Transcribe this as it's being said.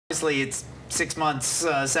Obviously, it's 6 months,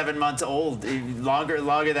 7 months old,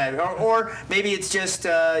 longer than, or maybe it's just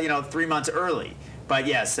 3 months early. But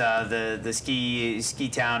yes, the ski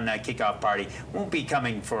town kickoff party won't be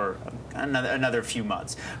coming for another few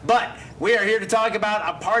months. But we are here to talk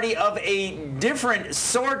about a party of a different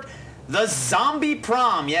sort. The Zombie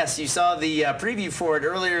Prom. Yes, you saw the preview for it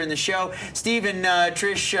earlier in the show. Steve and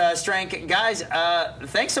Trish Strank, guys,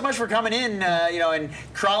 thanks so much for coming in, and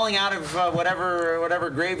crawling out of whatever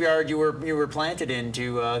graveyard you were planted in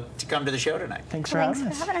to come to the show tonight. Thanks for having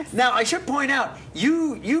us. Now, I should point out,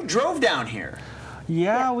 you drove down here.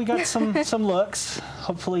 Yeah, we got some looks.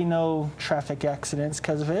 Hopefully no traffic accidents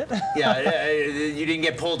because of it. Yeah, you didn't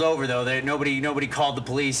get pulled over though. Nobody called the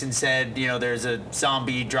police and said, there's a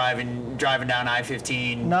zombie driving down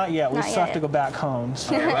I-15. Not yet. We still have to go back home.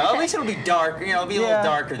 So. Okay, well, at least it'll be dark. It'll be a little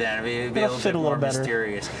darker then. It'll be a little bit more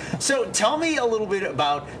mysterious. So tell me a little bit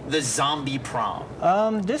about the Zombie Prom.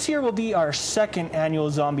 This year will be our second annual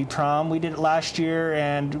Zombie Prom. We did it last year,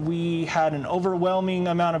 and we had an overwhelming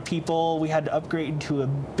amount of people. We had to upgrade to a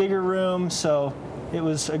bigger room, so it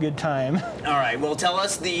was a good time. All right. Well, tell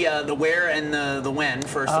us the where and the when,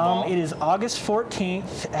 first of all. It is August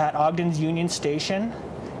 14th at Ogden's Union Station.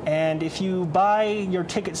 And if you buy your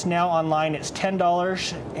tickets now online, it's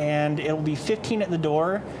 $10, and it'll be $15 at the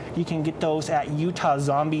door. You can get those at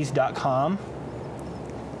utahzombies.com.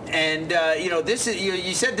 And this is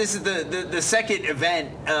you said this is the second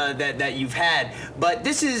event that you've had, but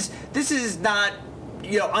this is not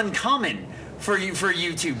uncommon for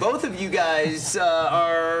you two. Both of you guys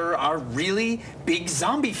are really big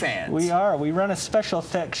zombie fans. We are. We run a special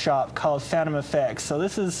effects shop called Phantom Effects, so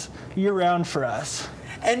this is year-round for us.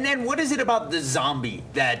 And then, what is it about the zombie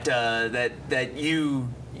that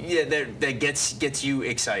gets you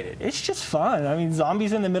excited? It's just fun. I mean,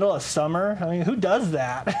 zombies in the middle of summer. I mean, who does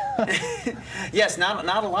that? Yes, not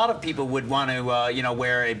a lot of people would want to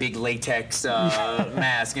wear a big latex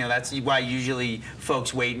mask. That's why usually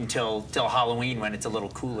folks wait until Halloween when it's a little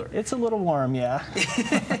cooler. It's a little warm, yeah.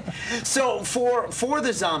 So for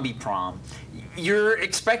the Zombie Prom, you're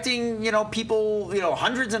expecting people,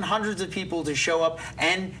 hundreds and hundreds of people to show up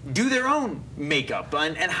and do their own makeup.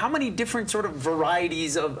 And how many different sort of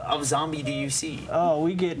varieties of zombie do you see? Oh,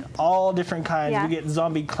 we get all different kinds. Yeah. We get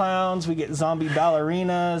zombie clowns, we get zombie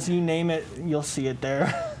ballerinas, you name it, you'll see it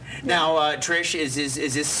there. Now, Trish, is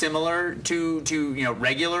this similar to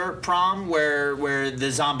regular prom where the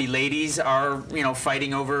zombie ladies are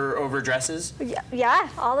fighting over dresses? Yeah,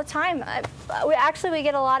 all the time. We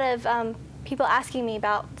get a lot of people asking me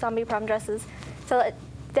about zombie prom dresses. So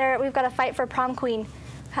we've got a fight for prom queen.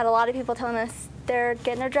 Had a lot of people telling us they're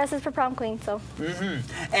getting their dresses for prom queen. So.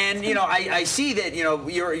 Mm-hmm. And I see that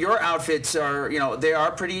your outfits are they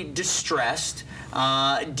are pretty distressed.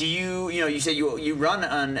 Do you said you run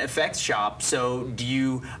an effects shop, so do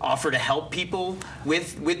you offer to help people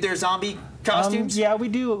with their zombie costumes? Yeah, we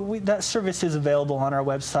do. That service is available on our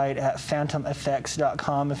website at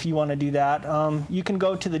phantomeffects.com if you want to do that. You can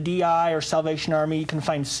go to the DI or Salvation Army. You can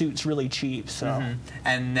find suits really cheap. So. Mm-hmm.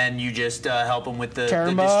 And then you just help them with the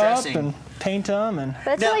distressing. Tear them up and paint them.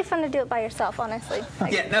 But it's really fun to do it by yourself, honestly.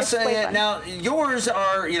 Yeah. Now yours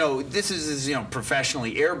are this is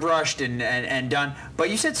professionally airbrushed and done. But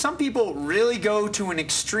you said some people really go to an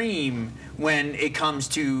extreme when it comes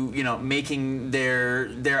to making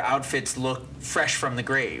their outfits look fresh from the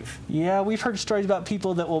grave. Yeah, we've heard stories about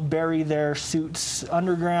people that will bury their suits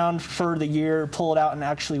underground for the year, pull it out, and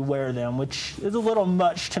actually wear them, which is a little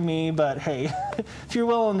much to me. But hey, if you're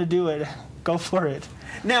willing to do it, go for it.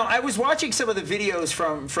 Now, I was watching some of the videos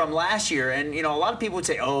from last year, and a lot of people would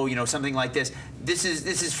say, "Oh, something like this. This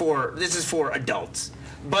is for adults,"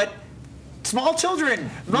 but small children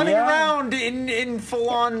running around in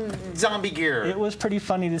full-on zombie gear. It was pretty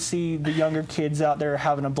funny to see the younger kids out there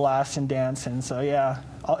having a blast and dancing. So yeah,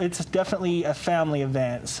 it's definitely a family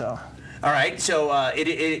event. So. All right, so it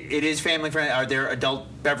is family friendly. Are there adult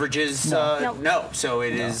beverages? No. No. So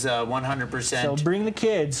it is 100%. So bring the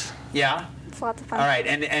kids. Yeah. It's lots of fun. All right,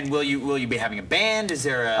 and will you be having a band? Is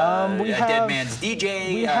there a Dead Man's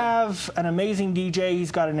DJ? We have an amazing DJ.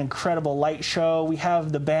 He's got an incredible light show. We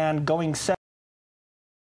have the band Going